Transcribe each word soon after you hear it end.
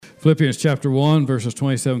Philippians chapter 1, verses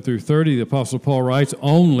 27 through 30, the Apostle Paul writes,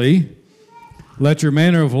 "Only let your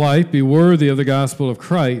manner of life be worthy of the gospel of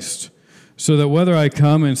Christ, so that whether I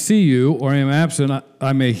come and see you or am absent,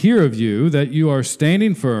 I may hear of you, that you are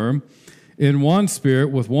standing firm in one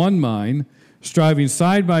spirit with one mind, striving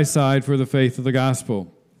side by side for the faith of the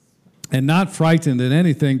gospel, and not frightened in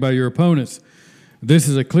anything by your opponents. This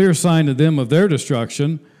is a clear sign to them of their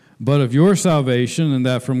destruction, but of your salvation, and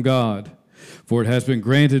that from God. For it has been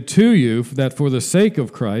granted to you that for the sake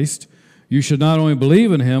of Christ, you should not only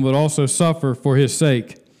believe in him, but also suffer for his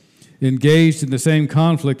sake, engaged in the same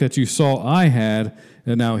conflict that you saw I had,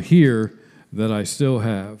 and now hear that I still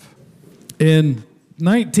have." In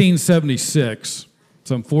 1976,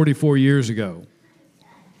 some 44 years ago,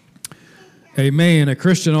 a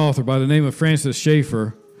Christian author by the name of Francis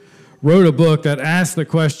Schaeffer, wrote a book that asked the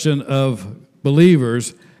question of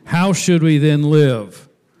believers, how should we then live?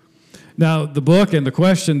 Now, the book and the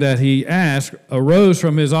question that he asked arose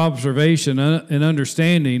from his observation and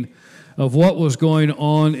understanding of what was going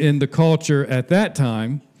on in the culture at that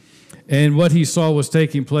time and what he saw was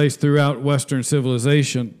taking place throughout Western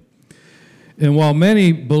civilization. And while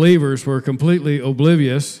many believers were completely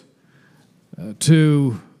oblivious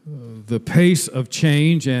to the pace of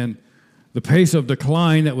change and the pace of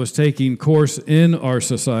decline that was taking course in our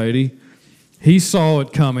society, he saw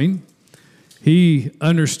it coming. He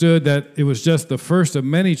understood that it was just the first of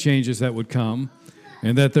many changes that would come,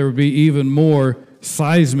 and that there would be even more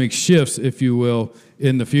seismic shifts, if you will,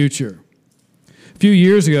 in the future. A few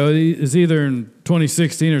years ago, it was either in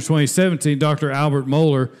 2016 or 2017, Dr. Albert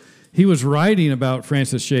Mohler, he was writing about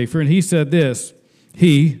Francis Schaeffer, and he said this.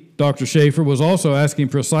 He, Dr. Schaeffer, was also asking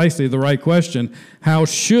precisely the right question: how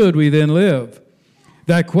should we then live?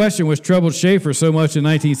 That question, which troubled Schaeffer so much in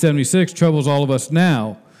 1976, troubles all of us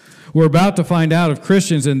now. We're about to find out if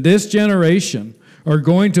Christians in this generation are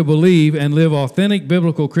going to believe and live authentic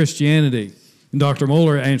biblical Christianity. And Dr.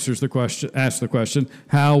 Mohler asks the question,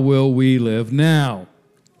 how will we live now?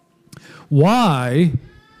 Why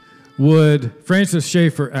would Francis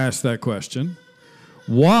Schaeffer ask that question?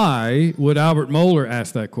 Why would Albert Mohler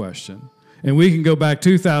ask that question? And we can go back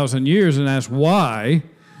 2,000 years and ask, why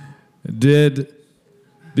did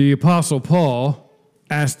the Apostle Paul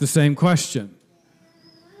ask the same question?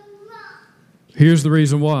 Here's the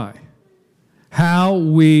reason why. How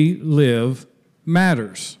we live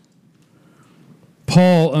matters.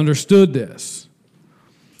 Paul understood this.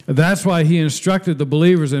 That's why he instructed the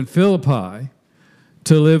believers in Philippi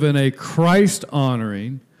to live in a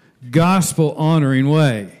Christ-honoring, gospel-honoring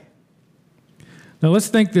way. Now let's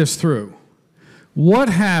think this through. What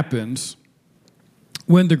happens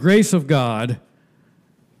when the grace of God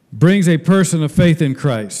brings a person of faith in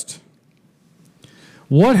Christ?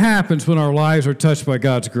 What happens when our lives are touched by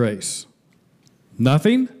God's grace?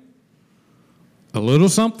 Nothing? A little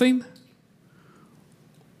something?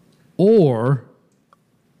 Or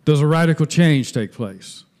does a radical change take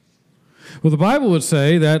place? Well, the Bible would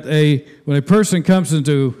say that when a person comes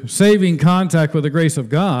into saving contact with the grace of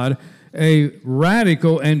God, a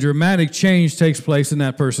radical and dramatic change takes place in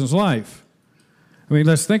that person's life. I mean,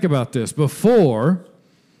 let's think about this. Before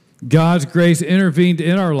God's grace intervened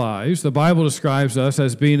in our lives, the Bible describes us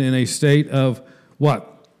as being in a state of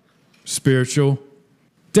what? Spiritual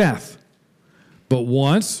death. But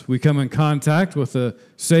once we come in contact with the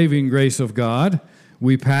saving grace of God,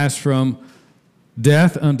 we pass from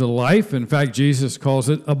death unto life. In fact, Jesus calls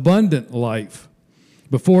it abundant life.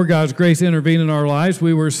 Before God's grace intervened in our lives,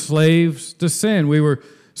 we were slaves to sin. We were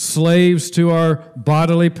slaves to our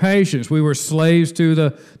bodily passions. We were slaves to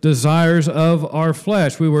the desires of our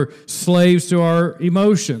flesh. We were slaves to our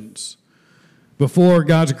emotions. Before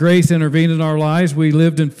God's grace intervened in our lives, we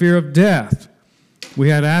lived in fear of death. We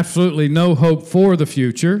had absolutely no hope for the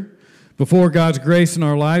future. Before God's grace in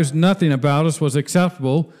our lives, nothing about us was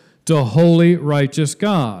acceptable to a holy, righteous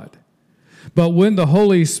God. But when the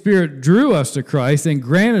Holy Spirit drew us to Christ and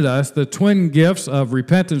granted us the twin gifts of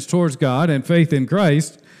repentance towards God and faith in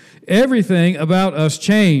Christ, everything about us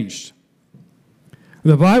changed.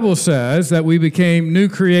 The Bible says that we became new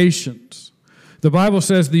creations. The Bible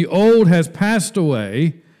says the old has passed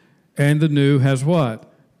away and the new has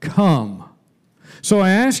what? Come. So I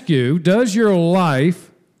ask you, does your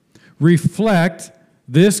life reflect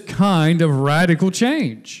this kind of radical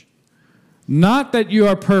change? Not that you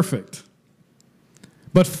are perfect,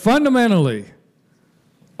 but fundamentally,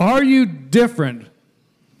 are you different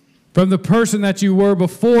from the person that you were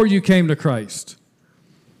before you came to Christ?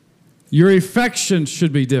 Your affections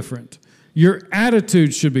should be different. Your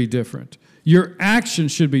attitude should be different. Your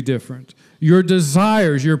actions should be different. Your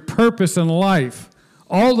desires, your purpose in life,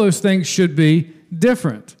 all those things should be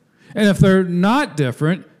different. And if they're not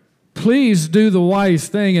different, please do the wise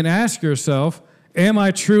thing and ask yourself, am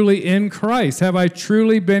I truly in Christ? Have I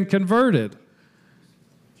truly been converted?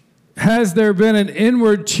 Has there been an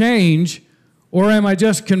inward change, or am I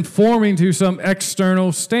just conforming to some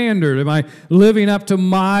external standard? Am I living up to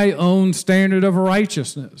my own standard of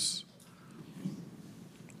righteousness?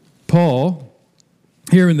 Paul,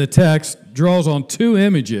 here in the text, draws on two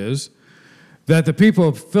images that the people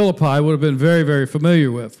of Philippi would have been very, very familiar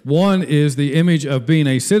with. One is the image of being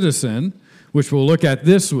a citizen, which we'll look at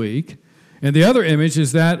this week, and the other image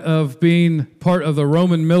is that of being part of the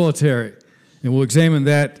Roman military, and we'll examine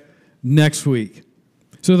that next week.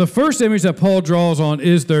 So the first image that Paul draws on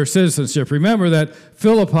is their citizenship. Remember that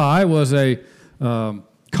Philippi was a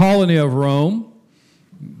colony of Rome.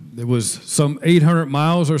 It was some 800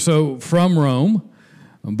 miles or so from Rome,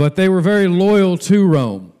 but they were very loyal to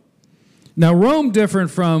Rome. Now, Rome different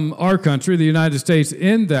from our country, the United States,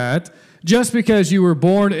 in that just because you were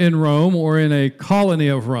born in Rome or in a colony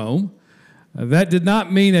of Rome, that did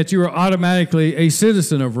not mean that you were automatically a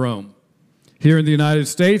citizen of Rome. Here in the United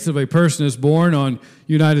States, if a person is born on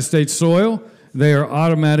United States soil, they are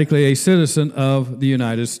automatically a citizen of the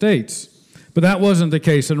United States. But that wasn't the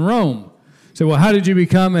case in Rome. So, well, how did you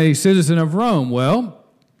become a citizen of Rome? Well,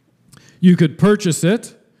 you could purchase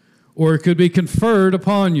it, or it could be conferred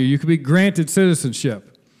upon you. You could be granted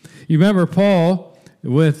citizenship. You remember Paul,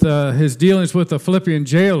 with his dealings with the Philippian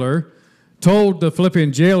jailer, told the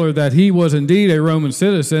Philippian jailer that he was indeed a Roman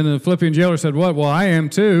citizen, and the Philippian jailer said, "What? Well, I am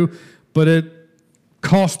too, but it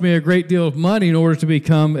cost me a great deal of money in order to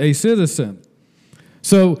become a citizen."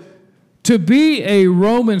 So to be a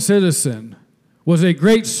Roman citizen was a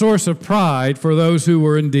great source of pride for those who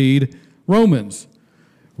were indeed Romans.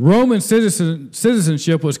 Roman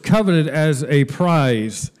citizenship was coveted as a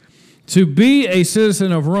prize. To be a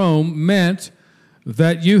citizen of Rome meant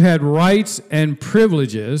that you had rights and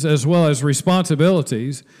privileges as well as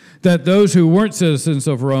responsibilities that those who weren't citizens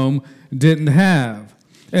of Rome didn't have.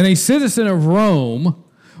 And a citizen of Rome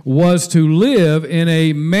was to live in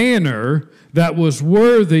a manner that was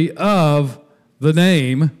worthy of the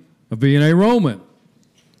name of being a Roman.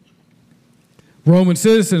 Roman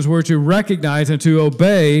citizens were to recognize and to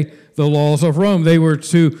obey the laws of Rome. They were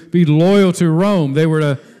to be loyal to Rome. They were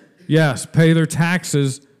to, yes, pay their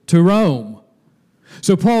taxes to Rome.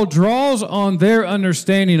 So Paul draws on their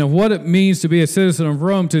understanding of what it means to be a citizen of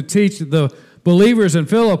Rome to teach the believers in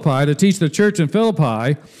Philippi, to teach the church in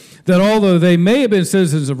Philippi, that although they may have been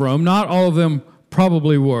citizens of Rome, not all of them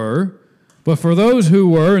probably were, but for those who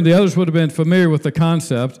were, and the others would have been familiar with the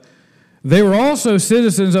concept, they were also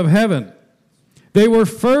citizens of heaven. They were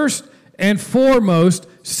first and foremost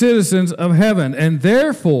citizens of heaven, and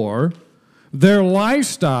therefore their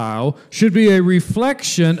lifestyle should be a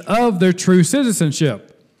reflection of their true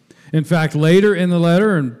citizenship. In fact, later in the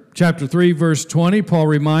letter, in chapter 3, verse 20, Paul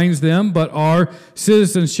reminds them, but our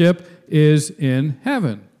citizenship is in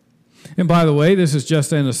heaven. And by the way, this is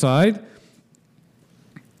just an aside.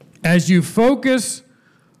 As you focus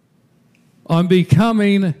on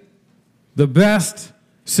becoming the best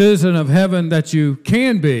citizen of heaven that you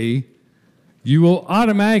can be, you will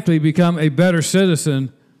automatically become a better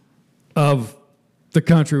citizen of the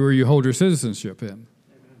country where you hold your citizenship in.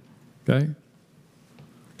 Okay?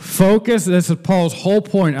 Focus, this is Paul's whole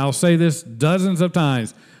point. I'll say this dozens of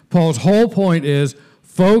times. Paul's whole point is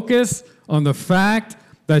focus on the fact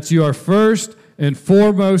that you are first and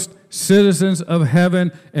foremost citizens of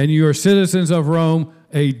heaven, and you are citizens of Rome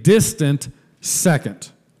a distant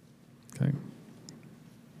second. Okay?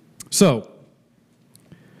 So,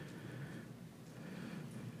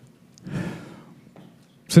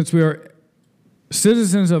 since we are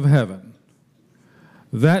citizens of heaven,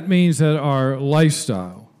 that means that our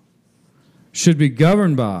lifestyle should be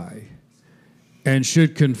governed by and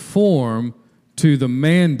should conform to the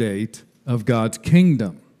mandate of God's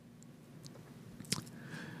kingdom.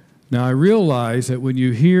 Now, I realize that when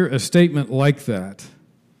you hear a statement like that,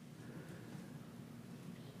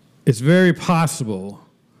 it's very possible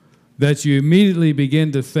that you immediately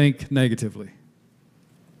begin to think negatively.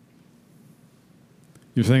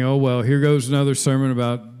 You're saying, oh, well, here goes another sermon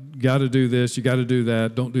about got to do this, you got to do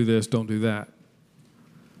that, don't do this, don't do that.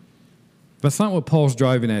 That's not what Paul's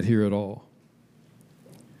driving at here at all.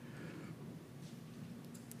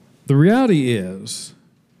 The reality is,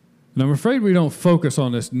 and I'm afraid we don't focus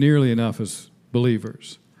on this nearly enough as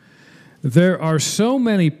believers, there are so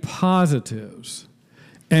many positives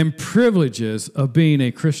and privileges of being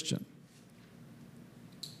a Christian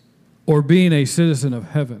or being a citizen of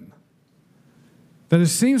heaven that it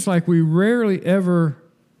seems like we rarely ever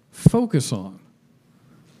focus on.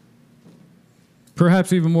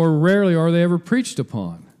 Perhaps even more rarely are they ever preached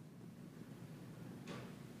upon.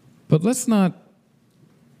 But let's not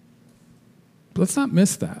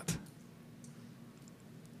miss that.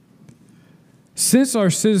 Since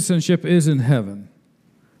our citizenship is in heaven,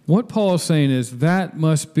 what Paul is saying is that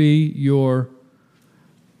must be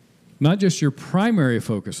not just your primary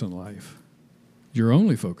focus in life, your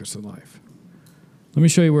only focus in life. Let me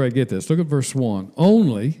show you where I get this. Look at verse 1.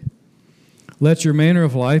 Only let your manner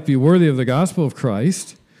of life be worthy of the gospel of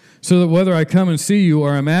Christ, so that whether I come and see you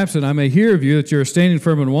or am absent, I may hear of you that you are standing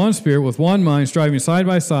firm in one spirit, with one mind, striving side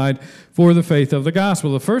by side for the faith of the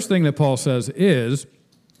gospel. The first thing that Paul says is,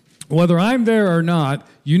 whether I'm there or not,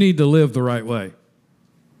 you need to live the right way.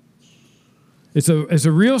 It's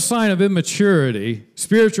a real sign of immaturity,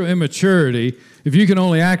 spiritual immaturity, if you can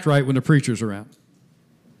only act right when the preacher's around.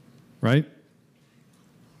 Right?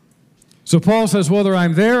 So Paul says, whether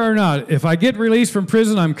I'm there or not, if I get released from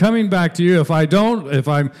prison, I'm coming back to you. If I don't, if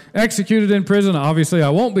I'm executed in prison, obviously I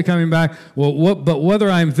won't be coming back. But whether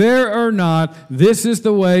I'm there or not, this is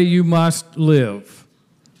the way you must live.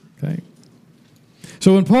 Okay?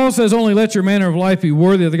 So when Paul says, only let your manner of life be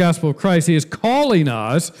worthy of the gospel of Christ, he is calling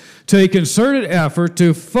us to a concerted effort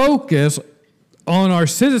to focus on our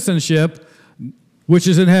citizenship, which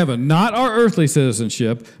is in heaven. Not our earthly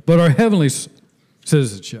citizenship, but our heavenly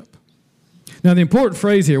citizenship. Now, the important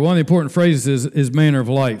phrase here, one of the important phrases is manner of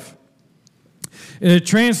life. And it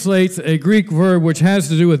translates a Greek verb which has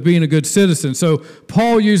to do with being a good citizen. So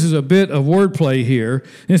Paul uses a bit of wordplay here.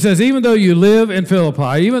 And it says, even though you live in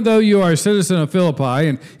Philippi, even though you are a citizen of Philippi,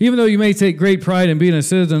 and even though you may take great pride in being a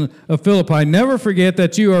citizen of Philippi, never forget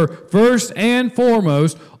that you are first and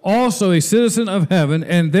foremost also a citizen of heaven,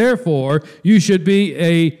 and therefore you should be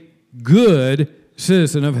a good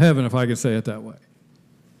citizen of heaven, if I can say it that way.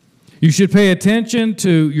 You should pay attention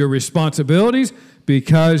to your responsibilities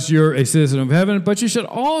because you're a citizen of heaven, but you should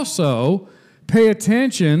also pay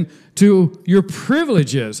attention to your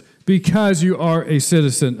privileges because you are a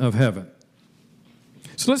citizen of heaven.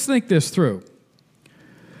 So let's think this through.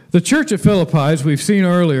 The church at Philippi, as we've seen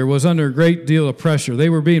earlier, was under a great deal of pressure. They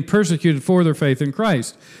were being persecuted for their faith in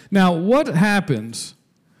Christ. Now, what happens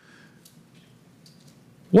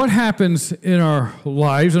in our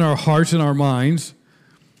lives, in our hearts, in our minds,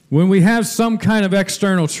 when we have some kind of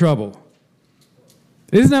external trouble?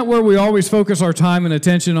 Isn't that where we always focus our time and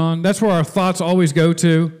attention on? That's where our thoughts always go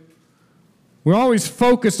to. We're always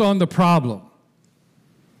focused on the problem.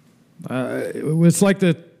 It's like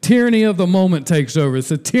the tyranny of the moment takes over. It's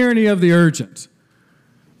the tyranny of the urgent.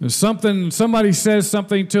 Somebody says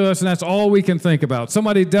something to us, and that's all we can think about.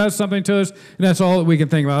 Somebody does something to us, and that's all that we can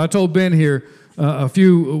think about. I told Ben here a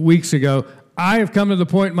few weeks ago, I have come to the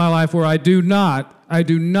point in my life where I do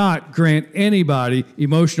not grant anybody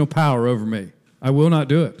emotional power over me. I will not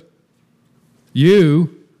do it.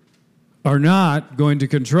 You are not going to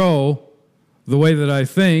control the way that I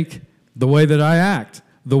think, the way that I act,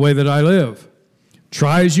 the way that I live.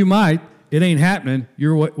 Try as you might, it ain't happening.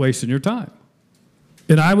 You're wasting your time.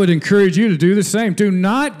 And I would encourage you to do the same. Do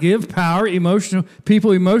not give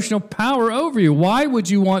people emotional power over you. Why would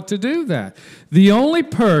you want to do that? The only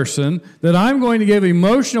person that I'm going to give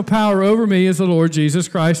emotional power over me is the Lord Jesus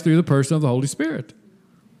Christ through the person of the Holy Spirit.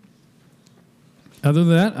 Other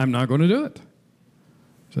than that, I'm not going to do it.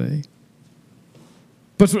 See?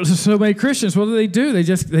 But so many Christians, what do? They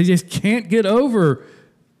just can't get over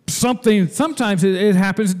something. Sometimes it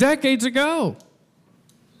happens decades ago.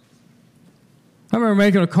 I remember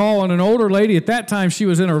making a call on an older lady. At that time, she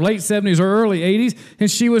was in her late 70s or early 80s,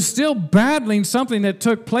 and she was still battling something that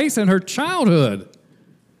took place in her childhood.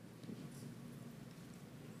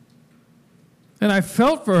 And I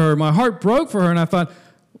felt for her. My heart broke for her, and I thought,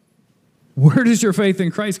 where does your faith in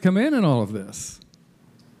Christ come in all of this?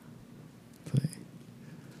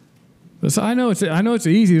 So I know it's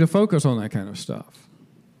easy to focus on that kind of stuff.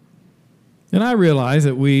 And I realize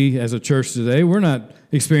that we, as a church today, we're not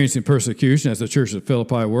experiencing persecution as the church at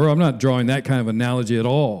Philippi were. I'm not drawing that kind of analogy at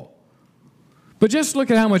all. But just look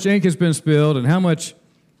at how much ink has been spilled and how much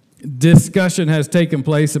discussion has taken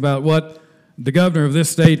place about what the governor of this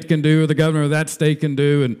state can do or the governor of that state can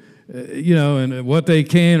do, and and what they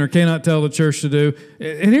can or cannot tell the church to do.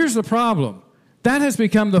 And here's the problem. That has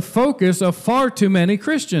become the focus of far too many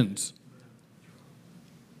Christians.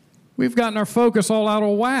 We've gotten our focus all out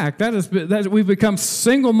of whack. We've become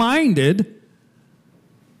single-minded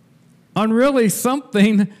on really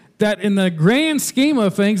something that in the grand scheme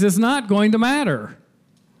of things is not going to matter.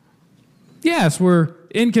 Yes, we're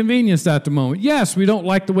inconvenienced at the moment. Yes, we don't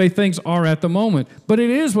like the way things are at the moment, but it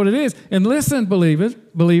is what it is. And listen,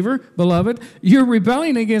 believer, beloved, you're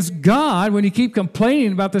rebelling against God when you keep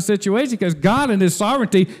complaining about the situation, because God in His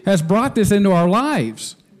sovereignty has brought this into our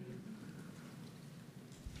lives.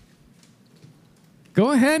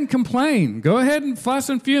 Go ahead and complain. Go ahead and fuss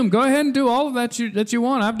and fume. Go ahead and do all of that you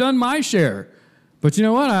want. I've done my share. But you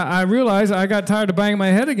know what? I realized I got tired of banging my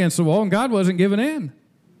head against the wall, and God wasn't giving in.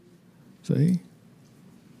 See?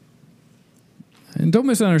 And don't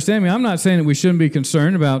misunderstand me. I'm not saying that we shouldn't be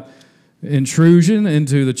concerned about intrusion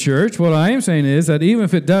into the church. What I am saying is that even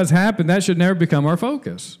if it does happen, that should never become our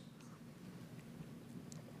focus.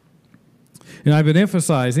 And I've been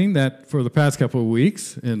emphasizing that for the past couple of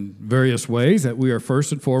weeks in various ways, that we are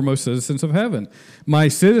first and foremost citizens of heaven. My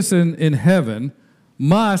citizen in heaven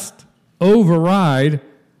must override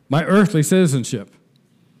my earthly citizenship.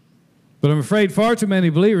 But I'm afraid far too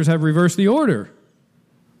many believers have reversed the order.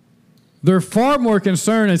 They're far more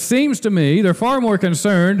concerned, it seems to me, they're far more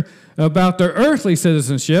concerned about their earthly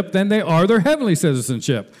citizenship than they are their heavenly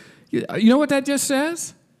citizenship. You know what that just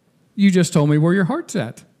says? You just told me where your heart's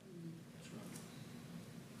at.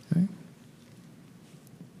 Okay?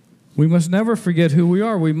 We must never forget who we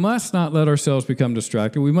are. We must not let ourselves become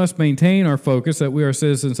distracted. We must maintain our focus that we are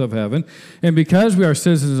citizens of heaven. And because we are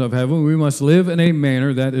citizens of heaven, we must live in a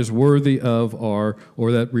manner that is worthy of or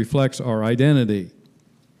that reflects our identity.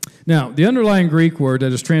 Now, the underlying Greek word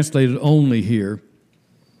that is translated only here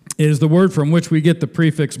is the word from which we get the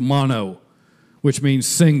prefix mono, which means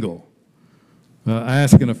single. I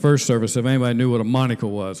asked in the first service if anybody knew what a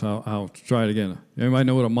monocle was. I'll try it again. Anybody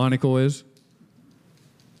know what a monocle is?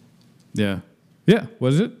 Yeah. Yeah,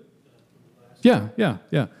 what is it? Yeah.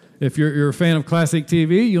 If you're a fan of classic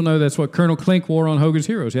TV, you'll know that's what Colonel Klink wore on Hogan's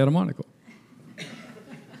Heroes. He had a monocle.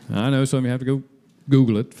 I know some of you have to go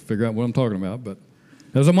Google it to figure out what I'm talking about, but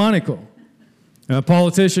there's a monocle. A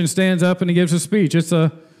politician stands up and he gives a speech. It's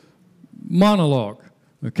a monologue.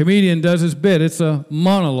 A comedian does his bit. It's a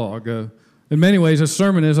monologue. In many ways, a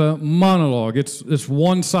sermon is a monologue. It's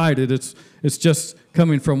one-sided. It's just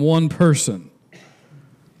coming from one person.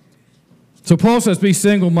 So Paul says, be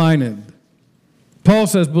single-minded. Paul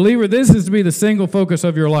says, believer, this is to be the single focus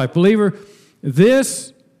of your life. Believer,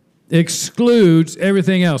 this excludes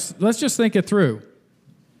everything else. Let's just think it through.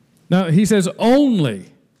 Now, he says, only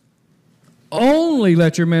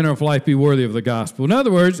let your manner of life be worthy of the gospel. In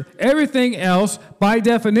other words, everything else, by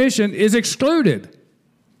definition, is excluded.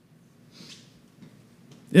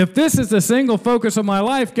 If this is the single focus of my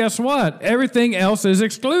life, guess what? Everything else is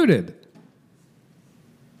excluded.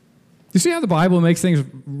 You see how the Bible makes things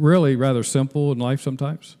really rather simple in life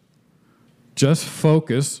sometimes? Just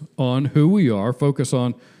focus on who we are, focus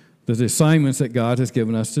on the assignments that God has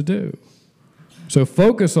given us to do. So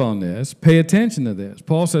focus on this, pay attention to this.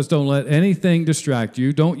 Paul says don't let anything distract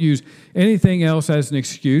you. Don't use anything else as an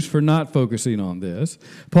excuse for not focusing on this.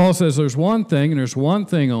 Paul says there's one thing and there's one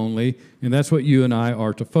thing only, and that's what you and I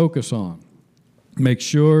are to focus on. Make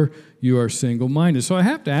sure you are single-minded. So I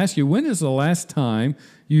have to ask you, when is the last time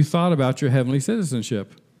you thought about your heavenly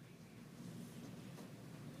citizenship?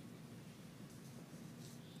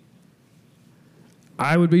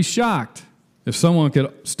 I would be shocked if someone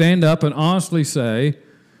could stand up and honestly say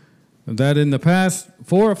that in the past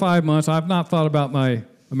 4 or 5 months, I've not thought about my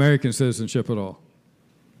American citizenship at all.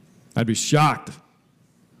 I'd be shocked.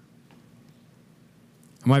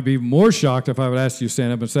 I might be more shocked if I would ask you to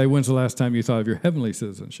stand up and say, when's the last time you thought of your heavenly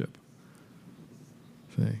citizenship?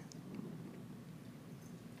 See?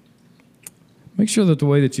 Make sure that the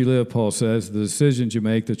way that you live, Paul says, the decisions you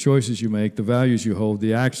make, the choices you make, the values you hold,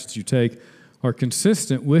 the actions you take are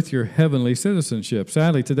consistent with your heavenly citizenship.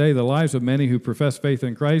 Sadly, today, the lives of many who profess faith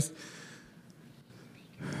in Christ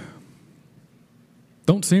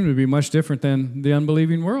don't seem to be much different than the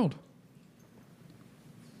unbelieving world.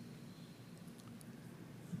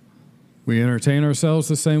 We entertain ourselves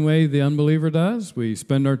the same way the unbeliever does. We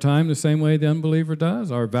spend our time the same way the unbeliever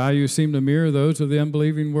does. Our values seem to mirror those of the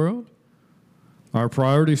unbelieving world. Our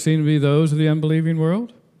priorities seem to be those of the unbelieving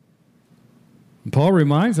world. And Paul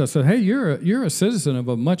reminds us that, hey, you're a citizen of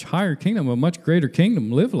a much higher kingdom, a much greater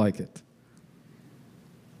kingdom. Live like it.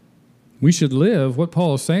 We should live, what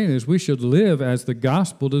Paul is saying is we should live as the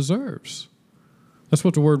gospel deserves. That's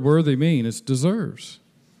what the word worthy means, it deserves.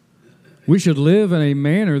 We should live in a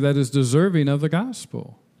manner that is deserving of the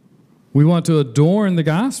gospel. We want to adorn the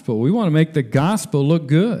gospel. We want to make the gospel look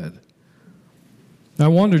good. I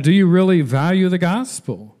wonder, do you really value the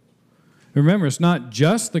gospel? Remember, it's not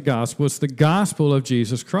just the gospel, it's the gospel of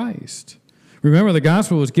Jesus Christ. Remember, the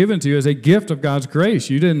gospel was given to you as a gift of God's grace.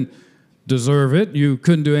 You didn't deserve it. You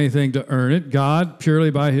couldn't do anything to earn it. God,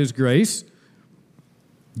 purely by his grace,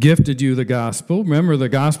 gifted you the gospel. Remember, the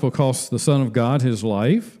gospel cost the Son of God his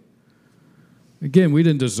life. Again, we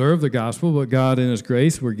didn't deserve the gospel, but God in his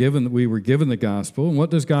grace, we were given the gospel. And what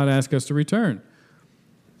does God ask us to return?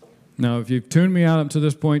 Now, if you've tuned me out up to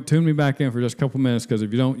this point, tune me back in for just a couple minutes, because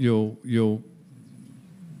if you don't, you'll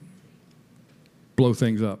blow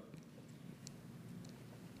things up.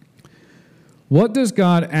 What does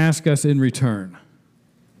God ask us in return?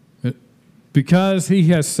 Because he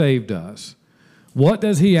has saved us, what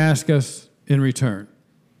does he ask us in return?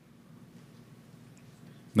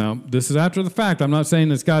 Now, this is after the fact. I'm not saying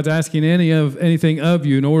that God's asking anything of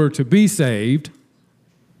you in order to be saved.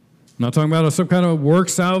 I'm not talking about some kind of work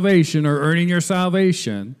salvation or earning your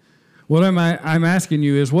salvation. What I'm asking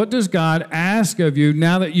you is, what does God ask of you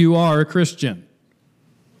now that you are a Christian?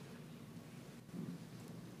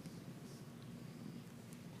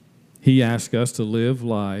 He asks us to live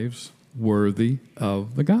lives worthy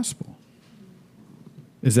of the gospel.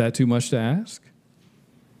 Is that too much to ask?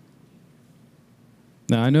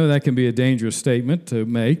 Now, I know that can be a dangerous statement to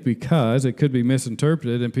make, because it could be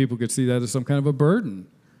misinterpreted and people could see that as some kind of a burden.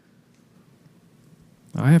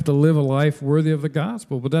 I have to live a life worthy of the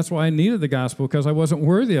gospel, but that's why I needed the gospel, because I wasn't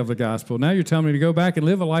worthy of the gospel. Now you're telling me to go back and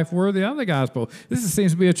live a life worthy of the gospel. This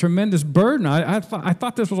seems to be a tremendous burden. I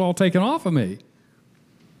thought this was all taken off of me.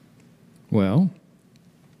 Well,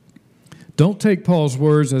 don't take Paul's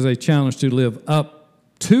words as a challenge to live up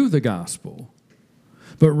to the gospel,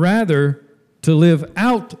 but rather to live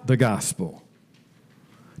out the gospel.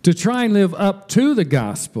 To try and live up to the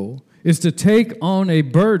gospel is to take on a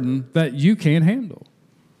burden that you can't handle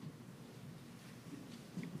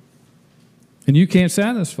and you can't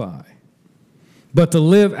satisfy. But to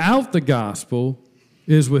live out the gospel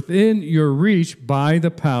is within your reach by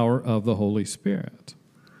the power of the Holy Spirit.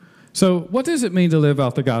 So what does it mean to live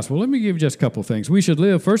out the gospel? Let me give you just a couple things. We should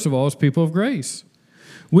live, first of all, as people of grace.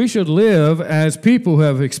 We should live as people who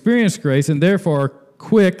have experienced grace and therefore are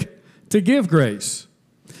quick to give grace.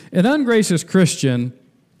 An ungracious Christian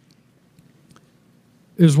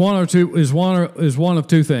is one of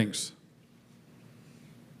two things.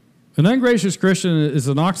 An ungracious Christian is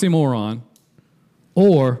an oxymoron,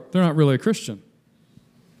 or they're not really a Christian.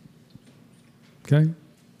 Okay?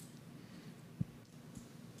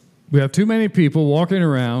 We have too many people walking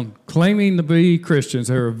around claiming to be Christians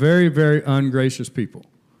that are very, very ungracious people.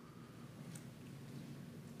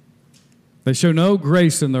 They show no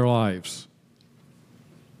grace in their lives.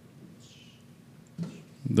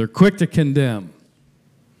 They're quick to condemn,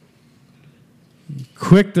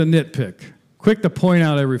 quick to nitpick, quick to point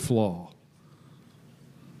out every flaw.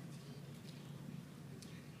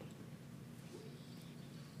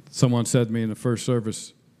 Someone said to me in the first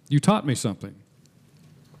service, "You taught me something."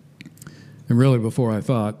 And really, before I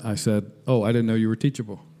thought, I said, "Oh, I didn't know you were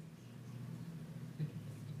teachable."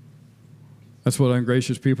 That's what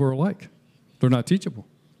ungracious people are like. They're not teachable.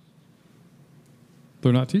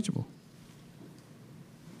 They're not teachable.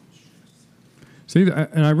 See,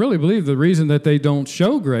 and I really believe the reason that they don't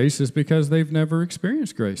show grace is because they've never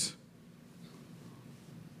experienced grace.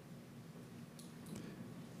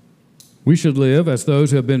 We should live as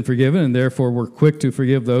those who have been forgiven, and therefore we're quick to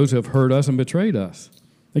forgive those who have hurt us and betrayed us.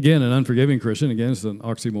 Again, an unforgiving Christian, again, is an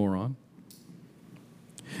oxymoron.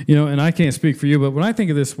 You know, and I can't speak for you, but when I think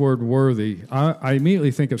of this word worthy, I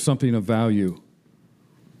immediately think of something of value.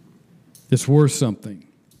 It's worth something.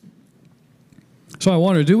 So I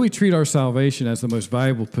wonder, do we treat our salvation as the most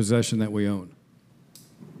valuable possession that we own?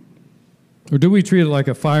 Or do we treat it like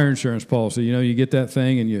a fire insurance policy? You know, you get that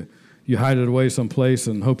thing and you hide it away someplace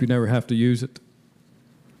and hope you never have to use it.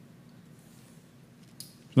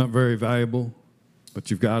 It's not very valuable, but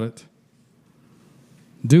you've got it.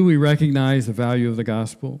 Do we recognize the value of the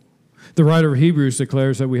gospel? The writer of Hebrews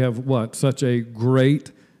declares that we have what? Such a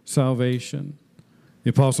great salvation.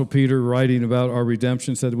 The Apostle Peter, writing about our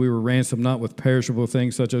redemption, said we were ransomed not with perishable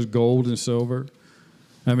things such as gold and silver.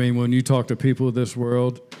 I mean, when you talk to people of this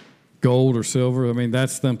world, gold or silver, I mean,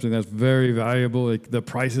 that's something that's very valuable. The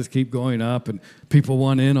prices keep going up, and people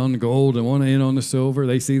want in on the gold and want in on the silver.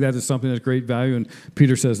 They see that as something that's great value, and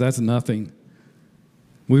Peter says that's nothing.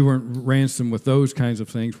 We weren't ransomed with those kinds of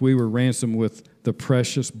things. We were ransomed with the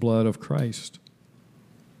precious blood of Christ.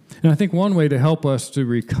 And I think one way to help us to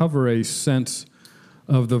recover a sense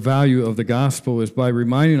of the value of the gospel is by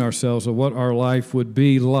reminding ourselves of what our life would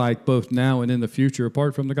be like both now and in the future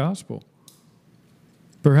apart from the gospel.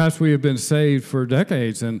 Perhaps we have been saved for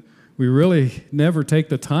decades and we really never take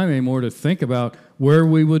the time anymore to think about where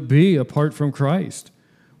we would be apart from Christ.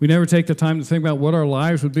 We never take the time to think about what our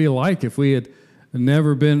lives would be like if we had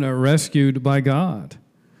never been rescued by God.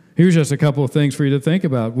 Here's just a couple of things for you to think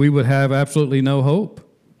about. We would have absolutely no hope.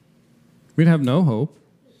 We'd have no hope.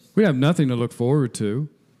 We'd have nothing to look forward to.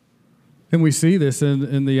 And we see this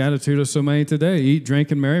in the attitude of so many today. Eat,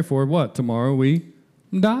 drink, and marry, for what? Tomorrow we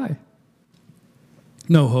die.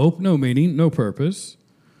 No hope, no meaning, no purpose.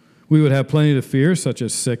 We would have plenty to fear, such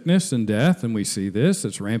as sickness and death, and we see this.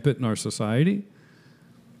 It's rampant in our society.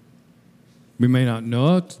 We may not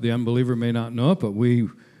know it, the unbeliever may not know it, but we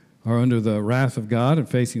are under the wrath of God and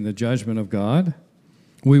facing the judgment of God.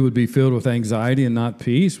 We would be filled with anxiety and not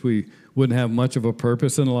peace. We wouldn't have much of a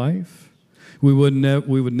purpose in life. We would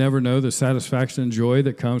never know the satisfaction and joy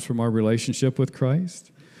that comes from our relationship with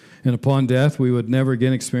Christ. And upon death, we would never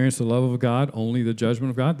again experience the love of God, only the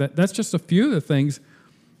judgment of God. That's just a few of the things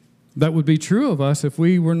that would be true of us if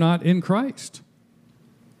we were not in Christ.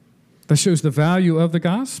 That shows the value of the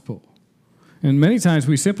gospel. And many times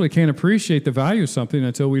we simply can't appreciate the value of something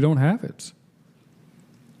until we don't have it.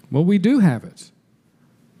 Well, we do have it.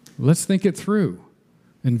 Let's think it through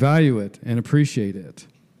and value it and appreciate it.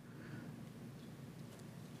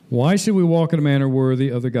 Why should we walk in a manner worthy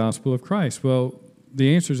of the gospel of Christ? Well,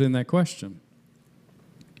 the answer is in that question.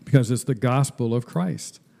 Because it's the gospel of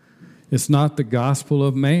Christ. It's not the gospel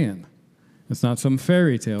of man. It's not some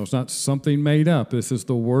fairy tale. It's not something made up. This is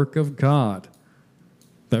the work of God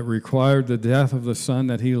that required the death of the Son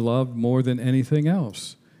that he loved more than anything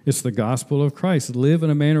else. It's the gospel of Christ. Live in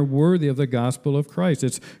a manner worthy of the gospel of Christ.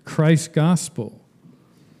 It's Christ's gospel.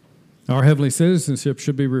 Our heavenly citizenship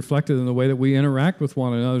should be reflected in the way that we interact with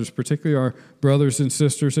one another, particularly our brothers and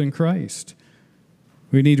sisters in Christ.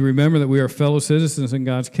 We need to remember that we are fellow citizens in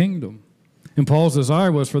God's kingdom. And Paul's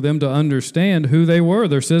desire was for them to understand who they were.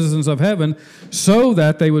 They're citizens of heaven, so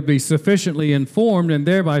that they would be sufficiently informed and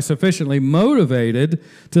thereby sufficiently motivated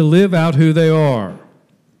to live out who they are.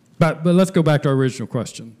 But let's go back to our original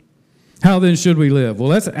question. How then should we live? Well,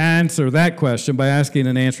 let's answer that question by asking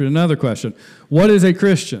and answering another question. What is a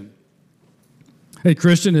Christian? A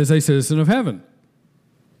Christian is a citizen of heaven.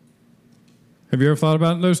 Have you ever thought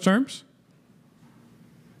about it in those terms?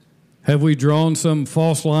 Have we drawn some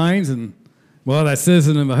false lines and, well, that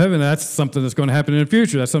citizen of heaven, that's something that's going to happen in the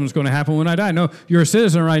future. That's something that's going to happen when I die. No, you're a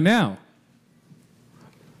citizen right now.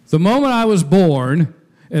 The moment I was born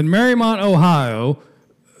in Marymount, Ohio,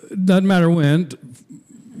 doesn't matter when,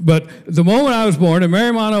 but the moment I was born in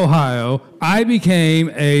Marymount, Ohio, I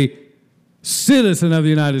became a citizen of the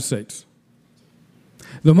United States.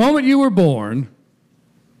 The moment you were born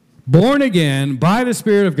again by the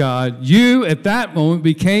Spirit of God, you at that moment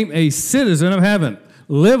became a citizen of heaven.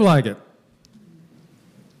 Live like it.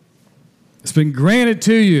 It's been granted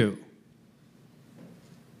to you.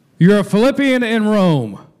 You're a Philippian in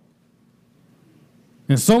Rome.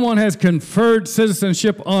 And someone has conferred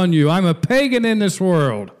citizenship on you. I'm a pagan in this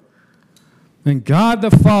world. And God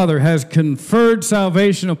the Father has conferred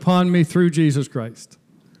salvation upon me through Jesus Christ.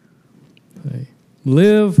 Okay.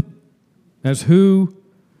 Live as who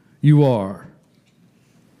you are.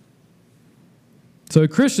 So a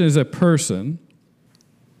Christian is a person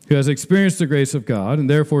who has experienced the grace of God and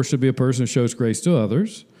therefore should be a person who shows grace to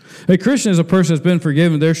others. A Christian is a person who has been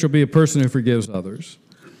forgiven, there shall be a person who forgives others.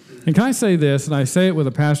 And can I say this, and I say it with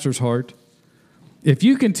a pastor's heart, if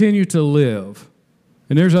you continue to live,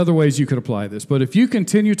 and there's other ways you could apply this, but if you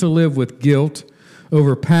continue to live with guilt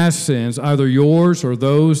over past sins, either yours or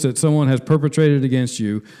those that someone has perpetrated against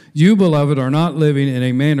you, you, beloved, are not living in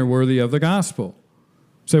a manner worthy of the gospel.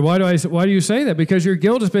 Say, why do you say that? Because your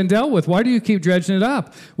guilt has been dealt with. Why do you keep dredging it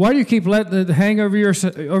up? Why do you keep letting it hang over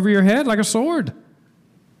your head like a sword?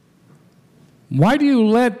 Why do you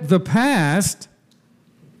let the past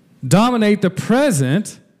dominate the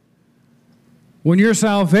present when your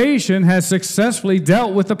salvation has successfully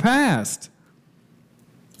dealt with the past?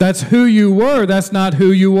 That's who you were. That's not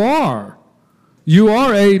who you are. You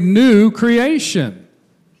are a new creation.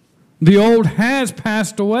 The old has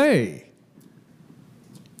passed away.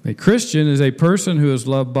 A Christian is a person who is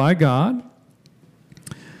loved by God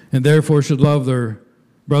and therefore should love their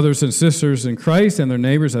brothers and sisters in Christ and their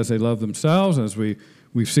neighbors as they love themselves. As we've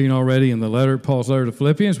seen already in the letter, Paul's letter to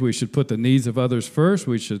Philippians, we should put the needs of others first.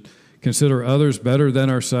 We should consider others better than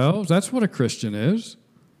ourselves. That's what a Christian is.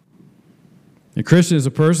 A Christian is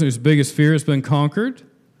a person whose biggest fear has been conquered.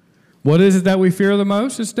 What is it that we fear the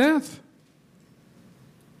most? It's death.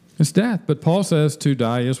 It's death. But Paul says to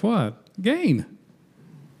die is what? Gain.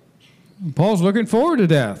 Paul's looking forward to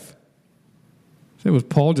death. Say, was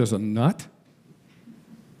Paul just a nut?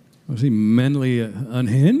 Was he mentally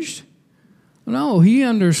unhinged? No, he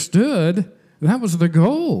understood that was the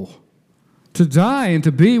goal, to die and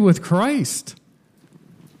to be with Christ.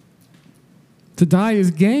 To die is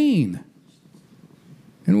gain.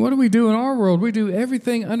 And what do we do in our world? We do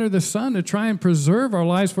everything under the sun to try and preserve our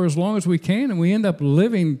lives for as long as we can, and we end up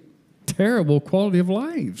living terrible quality of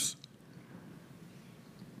lives.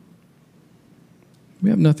 We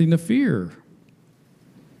have nothing to fear.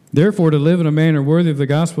 Therefore, to live in a manner worthy of the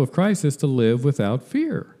gospel of Christ is to live without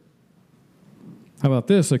fear. How about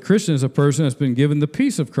this? A Christian is a person that's been given the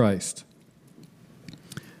peace of Christ.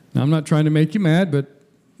 Now, I'm not trying to make you mad, but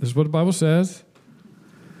this is what the Bible says.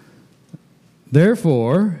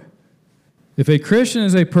 Therefore, if a Christian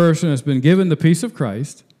is a person that's been given the peace of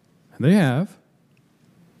Christ, and they have,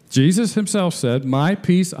 Jesus himself said, "My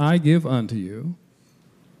peace I give unto you,"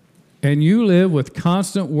 and you live with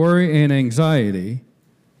constant worry and anxiety,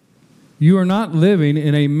 you are not living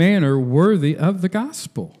in a manner worthy of the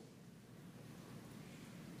gospel.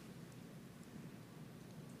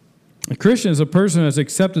 A Christian is a person who has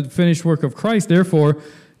accepted the finished work of Christ. Therefore,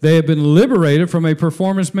 they have been liberated from a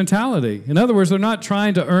performance mentality. In other words, they're not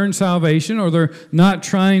trying to earn salvation, or they're not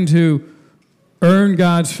trying to earn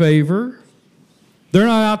God's favor. They're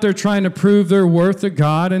not out there trying to prove their worth to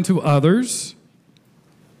God and to others.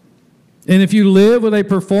 And if you live with a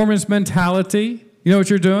performance mentality, you know what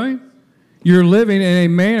you're doing? You're living in a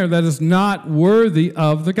manner that is not worthy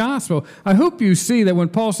of the gospel. I hope you see that when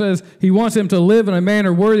Paul says he wants him to live in a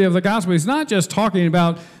manner worthy of the gospel, he's not just talking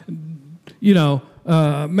about,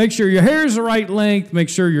 make sure your hair's the right length, make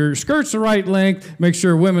sure your skirt's the right length, make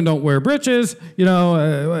sure women don't wear breeches,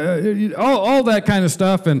 all that kind of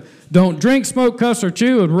stuff, and don't drink, smoke, cuss, or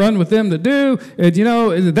chew, and run with them that do. And,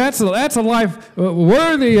 that's a life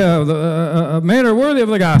worthy of a manner worthy of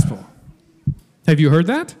the gospel. Have you heard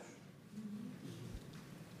that?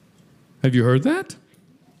 Have you heard that?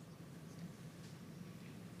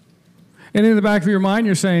 And in the back of your mind,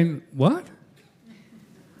 you're saying, what?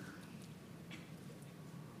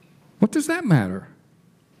 What does that matter?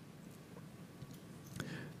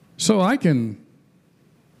 So I can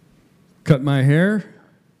cut my hair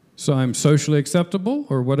so I'm socially acceptable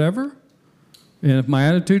or whatever, and if my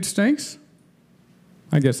attitude stinks,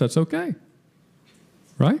 I guess that's okay,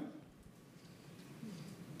 right?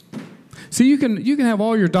 See, you can have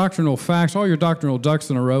all your doctrinal facts, all your doctrinal ducks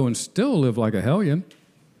in a row, and still live like a hellion.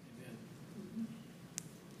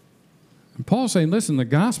 And Paul's saying, listen, the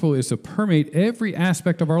gospel is to permeate every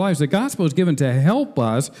aspect of our lives. The gospel is given to help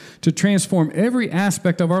us to transform every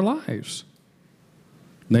aspect of our lives.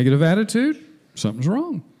 Negative attitude, something's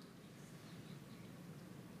wrong.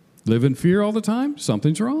 Live in fear all the time,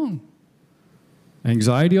 something's wrong.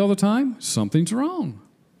 Anxiety all the time, something's wrong.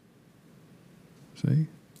 See?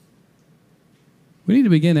 We need to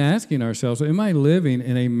begin asking ourselves, am I living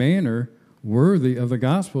in a manner worthy of the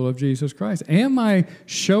gospel of Jesus Christ? Am I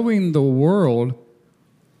showing the world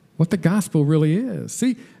what the gospel really is?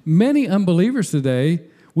 See, many unbelievers today,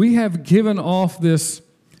 we have given off this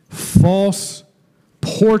false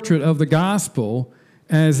portrait of the gospel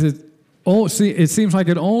as it seems like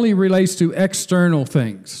it only relates to external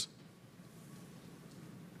things.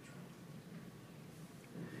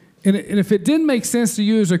 And if it didn't make sense to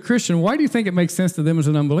you as a Christian, why do you think it makes sense to them as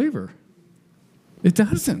an unbeliever? It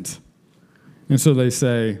doesn't. And so they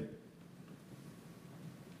say,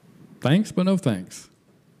 thanks, but no thanks.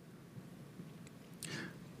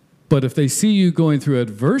 But if they see you going through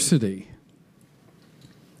adversity,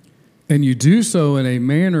 and you do so in a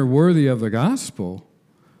manner worthy of the gospel,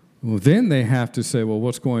 well, then they have to say, well,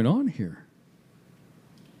 what's going on here?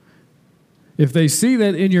 If they see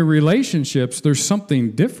that in your relationships, there's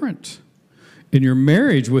something different. In your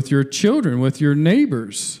marriage, with your children, with your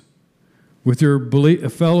neighbors, with your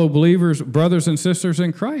fellow believers, brothers and sisters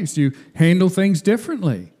in Christ, you handle things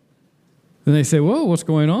differently. Then they say, whoa, what's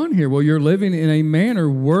going on here? Well, you're living in a manner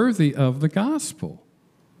worthy of the gospel.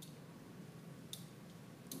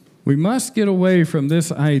 We must get away from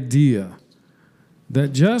this idea that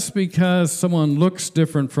just because someone looks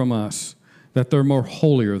different from us, that they're more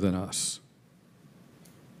holier than us.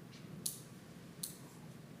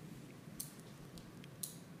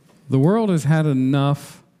 The world has had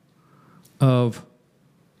enough of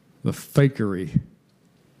the fakery,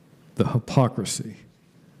 the hypocrisy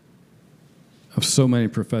of so many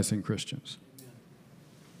professing Christians.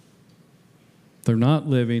 They're not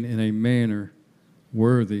living in a manner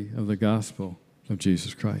worthy of the gospel of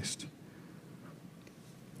Jesus Christ.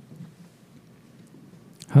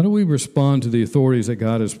 How do we respond to the authorities that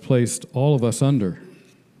God has placed all of us under?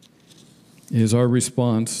 Is our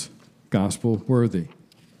response gospel worthy?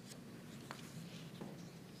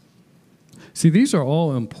 See, these are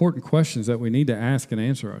all important questions that we need to ask and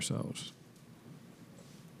answer ourselves.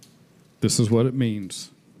 This is what it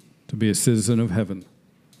means to be a citizen of heaven.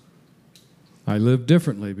 I live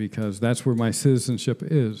differently because that's where my citizenship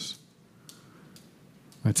is.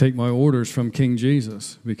 I take my orders from King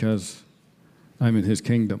Jesus because I'm in his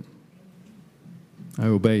kingdom. I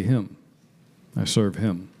obey him. I serve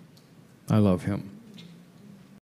him. I love him.